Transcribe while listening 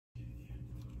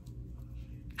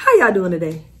How y'all doing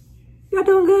today? Y'all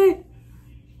doing good?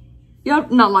 Y'all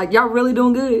not like y'all really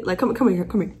doing good? Like come here.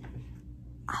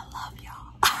 I love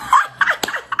y'all.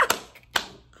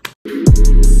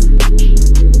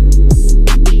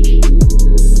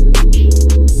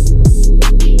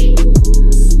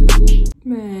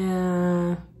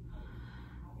 Man.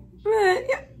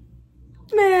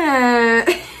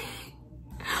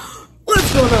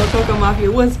 What's going on, Coco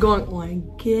Mafia? What's going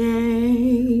on,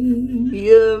 gang?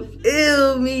 You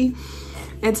feel me?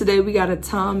 And today we got a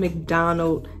Tom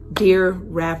MacDonald Dear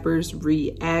Rappers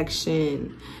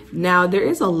reaction. Now there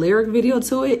is a lyric video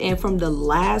to it, and from the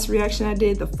last reaction I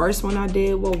did, the first one I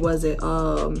did, what was it?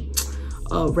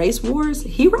 Race Wars.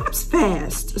 He raps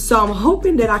fast, so I'm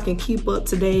hoping that I can keep up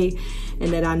today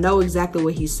and that I know exactly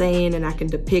what he's saying and I can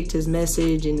depict his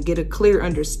message and get a clear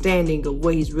understanding of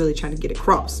what he's really trying to get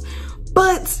across.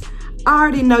 But I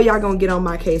already know y'all gonna get on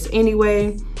my case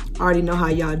anyway. I already know how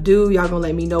y'all do. Y'all gonna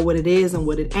let me know what it is and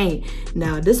what it ain't.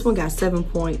 Now, this one got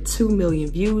 7.2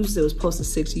 million views. It was posted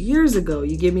 6 years ago.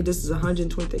 You give me, this is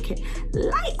 123K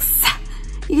likes.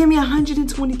 You give me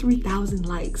 123,000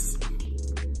 likes.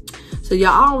 So y'all,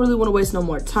 I don't really want to waste no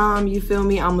more time, you feel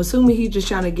me? I'm assuming he's just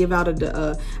trying to give out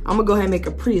I'm gonna go ahead and make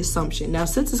a pre-assumption. Now,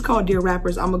 since it's called Dear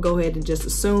Rappers, I'm gonna go ahead and just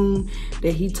assume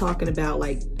that he talking about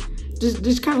like,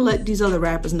 just kind of let these other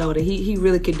rappers know that he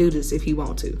really could do this if he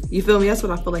want to. You feel me? That's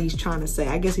what I feel like he's trying to say.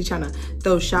 I guess he's trying to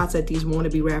throw shots at these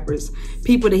wannabe rappers.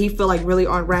 People that he feel like really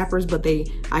aren't rappers, but they,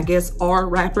 I guess, are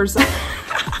rappers.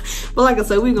 But like I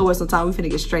said, we ain't gonna waste some time. We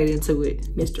finna get straight into it.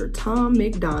 Mr. Tom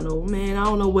MacDonald, man, I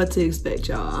don't know what to expect,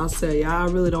 y'all. I'll say, I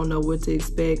really don't know what to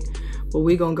expect, but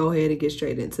we gonna go ahead and get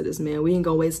straight into this, man. We ain't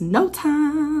gonna waste no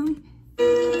time.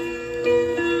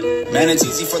 Man, it's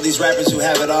easy for these rappers who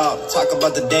have it all. Talk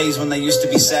about the days when they used to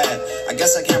be sad. I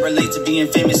guess I can't relate to being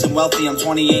famous and wealthy. I'm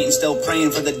 28 and still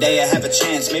praying for the day I have a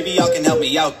chance. Maybe y'all can help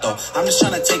me out though. I'm just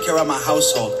trying to take care of my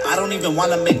household. I don't even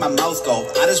want to make my mouth go.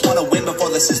 I just want to win before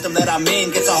the system that I'm in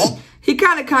gets a hold. He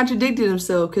kind of contradicted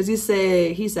himself because he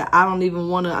said, I don't even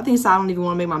want to, I think he said, I don't even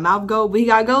want to make my mouth go, but he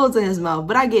got goals in his mouth.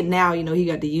 But I get now, you know, he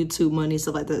got the YouTube money and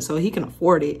stuff like that, so he can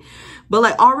afford it. But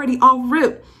like already off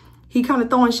rip, he kind of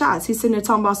throwing shots. He's sitting there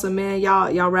talking about some, man,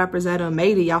 y'all rappers that done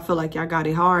made it, y'all feel like y'all got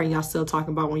it hard and y'all still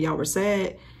talking about when y'all were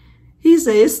sad. He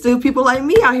said, it's still people like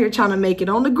me out here trying to make it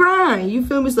on the grind. You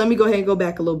feel me? So let me go ahead and go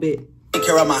back a little bit. Take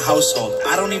care of my household.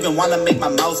 I don't even want to make my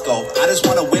mouth go. I just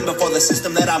want to win before the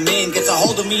system that I'm in gets a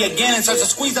hold of me again and starts to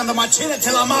squeeze under my chin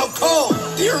until I'm out cold.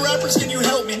 Dear rappers, can you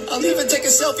help me? I'll even take a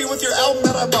selfie with your album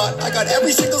that I bought. I got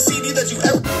every single CD that you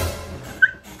ever...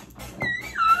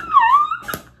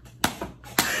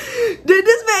 Did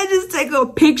this man just take a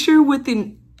picture with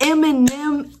an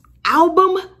Eminem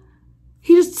album?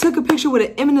 He just took a picture with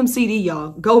an Eminem CD, y'all.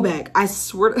 Go back. I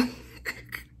swear to...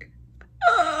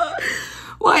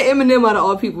 Why Eminem out of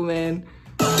all people, man?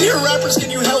 Dear rappers, can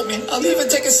you help me? I'll even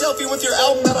take a selfie with your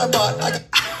album that I bought.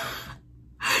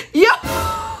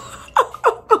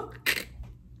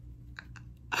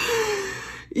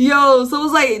 Yo, so it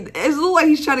looks like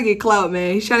he's trying to get clout,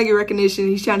 man. He's trying to get recognition.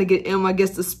 He's trying to get M, I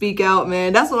guess, to speak out,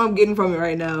 man. That's what I'm getting from it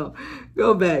right now.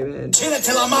 Go back, man. Chin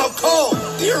until I'm out cold.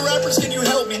 Dear rappers, can you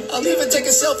help me? I'll even take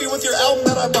a selfie with your album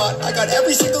that I bought. I got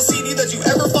every single CD that you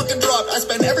ever fucking dropped. I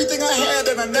spent everything I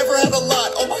had and I never had a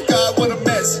lot. Oh my God, what a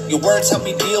mess. Your words help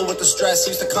me deal with the stress.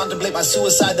 Used to contemplate my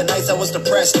suicide the nights I was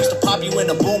depressed. Used to pop you in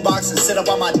a boombox and sit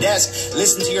up on my desk.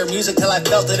 Listen to your music till I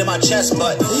felt it in my chest.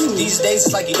 But these days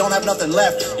it's like you don't have nothing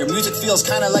left. Your music feels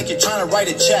kind of like you're trying to write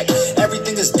a check.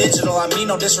 Everything is digital. I mean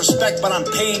no disrespect, but I'm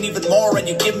paying even more and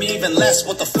you give me even less.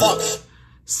 What the fuck?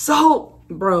 So,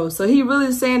 bro, so he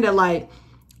really saying that, like,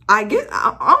 I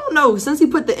don't know, since he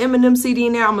put the Eminem CD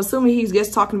in there, I'm assuming he's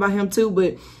just talking about him too,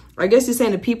 but I guess he's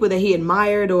saying the people that he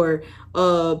admired or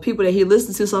people that he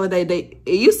listened to, so that it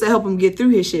used to help him get through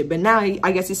his shit, but now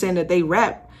I guess he's saying that they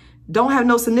rap don't have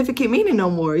no significant meaning no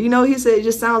more. You know, he said it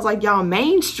just sounds like y'all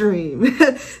mainstream.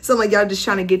 Sound like y'all just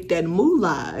trying to get that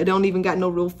moolah. It don't even got no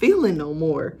real feeling no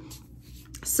more.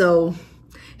 So,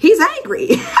 he's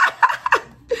angry.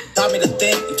 Taught me to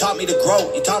think, you taught me to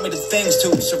grow, you taught me the things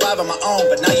to survive on my own,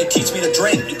 but now you teach me to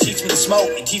drink, you teach me to smoke,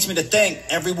 you teach me to think,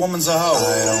 every woman's a hoe.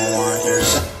 I don't want your...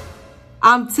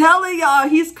 I'm telling y'all,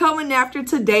 he's coming after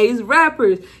today's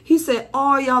rappers. He said,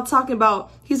 all y'all talking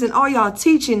about, he said, all y'all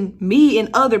teaching me and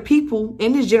other people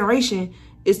in this generation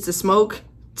is to smoke,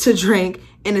 to drink,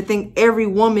 and to think every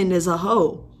woman is a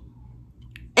hoe.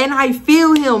 And I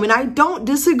feel him, and I don't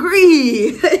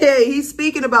disagree. He's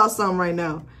speaking about something right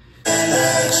now.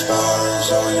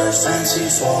 Bars on your fancy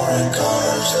foreign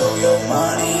cars, throw your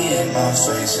money in my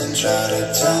face and try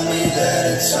to tell me that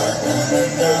it's art. No, no,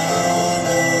 no,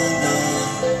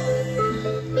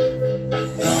 no.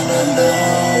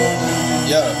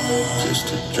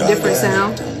 different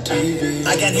sound.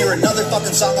 I can't hear another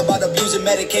fucking song about abusing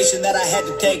medication that I had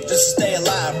to take just to stay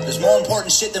alive. There's more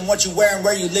important shit than what you wear and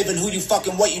where you live and who you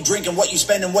fucking, what you drink and what you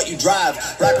spend and what you drive.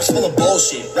 Rappers full of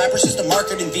bullshit. Rappers just a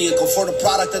marketing vehicle for the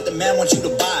product that the man wants you to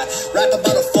buy. Rap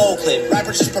about a full clip.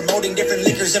 Rappers just promoting different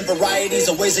liquors and varieties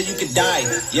of ways that you could die.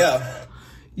 Yeah.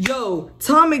 Yo,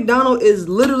 Tom MacDonald is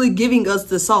literally giving us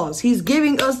the sauce. He's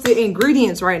giving us the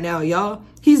ingredients right now, y'all.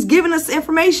 He's giving us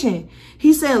information.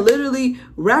 He's saying literally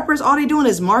rappers, all they doing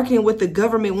is marketing what the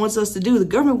government wants us to do. The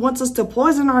government wants us to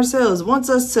poison ourselves, wants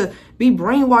us to be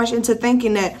brainwashed into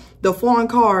thinking that the foreign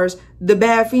cars, the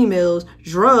bad females,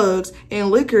 drugs, and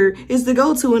liquor is the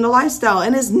go-to in the lifestyle.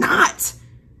 And it's not.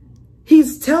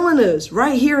 He's telling us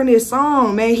right here in this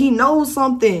song, man, he knows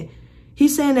something.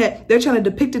 He's saying that they're trying to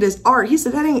depict it as art. He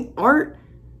said, that ain't art.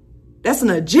 That's an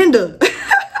agenda.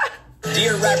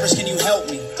 Dear rappers, can you help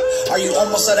me? Are you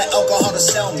almost out of alcohol to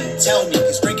sell me? Tell me,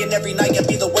 cause drinking every night can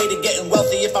be the way to getting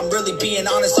wealthy. If I'm really being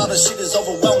honest, all this shit is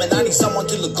overwhelming. I need someone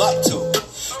to look up to.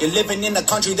 You're living in a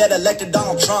country that elected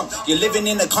Donald Trump. You're living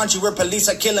in a country where police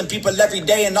are killing people every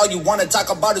day, and all you want to talk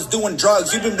about is doing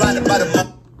drugs. You've been blinded by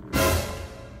the...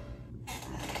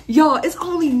 Y'all, it's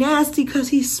only nasty because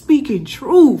he's speaking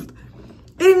truth.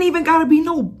 It ain't even gotta be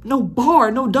no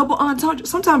bar, no double entendre.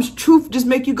 Sometimes truth just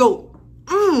make you go,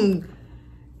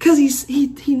 cause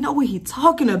he know what he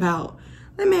talking about.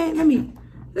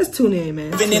 Let's tune in,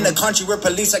 man. Living in a country where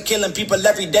police are killing people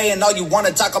every day, and all you want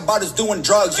to talk about is doing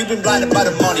drugs. You've been blinded by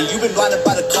the money, you've been blinded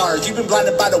by the cars, you've been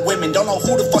blinded by the women. Don't know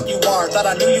who the fuck you are. Thought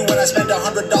I knew you when I spent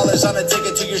 $100 on a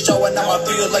ticket to your show, and now I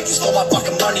feel like you stole my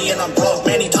fucking money and I'm broke.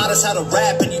 Man, he taught us how to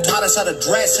rap, and you taught us how to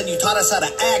dress, and you taught us how to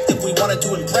act if we wanted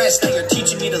to impress. Now you're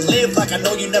teaching me to live like I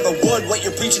know you never would. What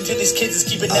you're preaching to these kids is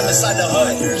keeping them inside the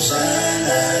hood. Your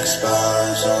Xanax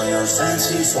bars, all your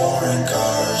fancy foreign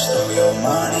cars, throw your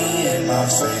money in my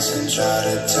face and try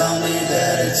to tell me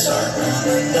that it's art.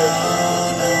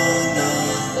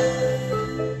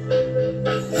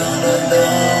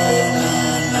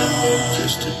 No,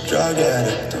 just a drug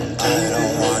addict on TV. I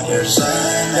don't want your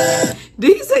Xanax.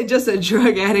 Did he say just a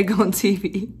drug addict on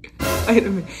TV? Wait a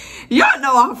minute. Y'all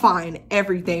know I find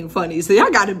everything funny, so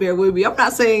y'all gotta bear with me. I'm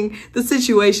not saying the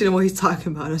situation and what he's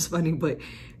talking about is funny, but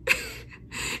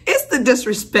it's the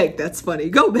disrespect that's funny.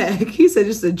 Go back. He said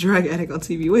just a drug addict on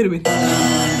TV. Wait a minute.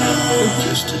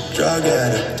 Just a drug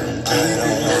addict on TV. I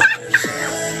don't want your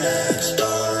Xanax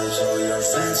bars or your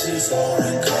fancy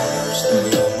foreign cars. Throw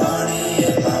your money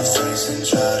in my face and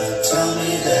try to tell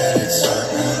me that it's art.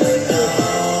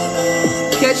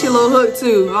 Catchy little hook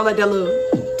too. I like that little.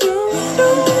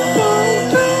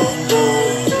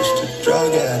 Just a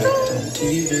drug addict on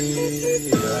TV.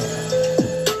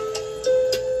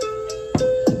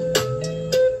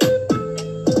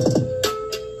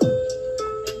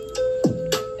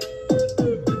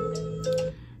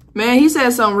 Man, he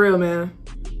said something real, man.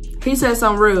 He said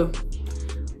something real.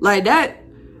 Like that,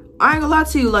 I ain't gonna lie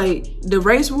to you, like the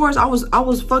race wars, I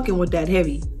was fucking with that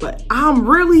heavy. But I'm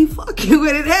really fucking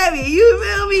with it heavy. You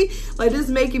feel me? Like this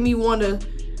making me wanna,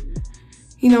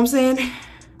 you know what I'm saying?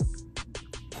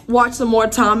 Watch some more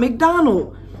Tom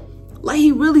MacDonald. Like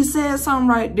he really said something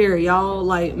right there, y'all.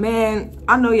 Like, man,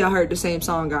 I know y'all heard the same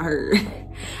song I heard.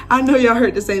 I know y'all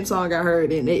heard the same song I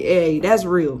heard, and hey, that's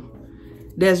real.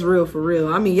 That's real for real.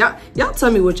 I mean, y'all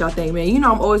tell me what y'all think, man. You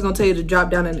know I'm always gonna tell you to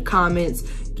drop down in the comments,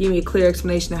 give me a clear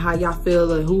explanation of how y'all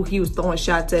feel and who he was throwing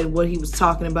shots at, what he was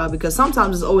talking about, because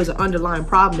sometimes there's always an underlying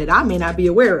problem that I may not be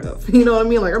aware of. You know what I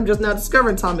mean? Like I'm just now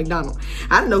discovering Tom MacDonald.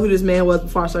 I didn't know who this man was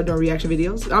before I started doing reaction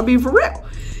videos. I'll be for real.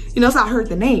 You know, so I heard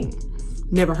the name,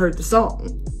 never heard the song,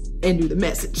 and knew the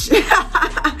message.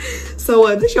 So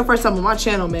if this is your first time on my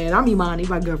channel, man, I'm Imani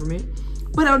by government.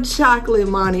 But I'm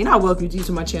ChocolateMoniii, and I welcome you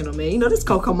to my channel, man. You know, this is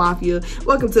Coco Mafia.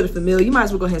 Welcome to the family. You might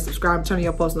as well go ahead and subscribe and turn on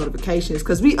your post notifications,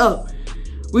 because we up.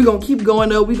 We're going to keep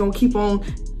going up. We're going to keep on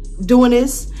doing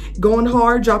this, going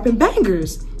hard, dropping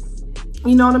bangers.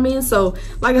 You know what I mean? So,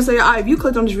 like I said, if you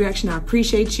clicked on this reaction, I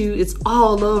appreciate you. It's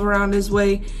all love around this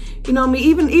way. You know what I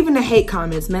mean? Even the hate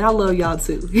comments, man, I love y'all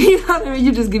too. You know what I mean?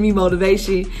 You just give me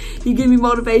motivation. You give me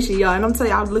motivation, y'all. And I'm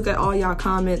telling you, I look at all y'all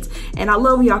comments, and I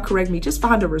love when y'all correct me. Just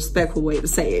find a respectful way to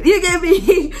say it. You get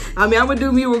me? I mean, I'm gonna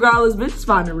do me regardless, but just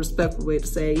find a respectful way to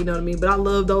say it. You know what I mean? But I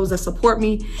love those that support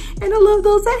me, and I love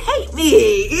those that hate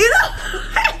me. You know?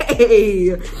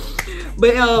 Hey.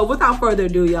 But without further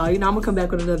ado, y'all, you know, I'm gonna come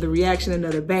back with another reaction,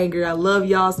 another banger. I love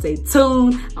y'all. Stay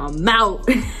tuned. I'm out.